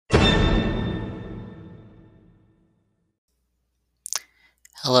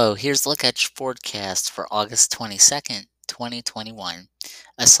Hello, here's a look at your forecast for August 22nd, 2021.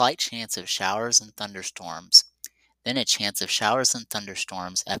 A slight chance of showers and thunderstorms, then a chance of showers and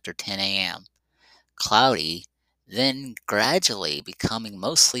thunderstorms after 10 a.m. Cloudy, then gradually becoming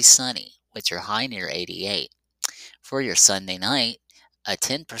mostly sunny with your high near 88. For your Sunday night, a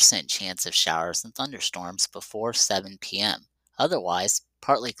 10% chance of showers and thunderstorms before 7 p.m. Otherwise,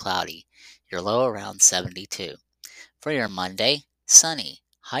 partly cloudy, your low around 72. For your Monday, sunny,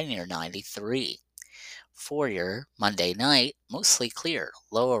 high near 93. For your Monday night, mostly clear,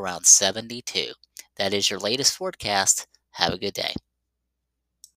 low around 72. That is your latest forecast. Have a good day.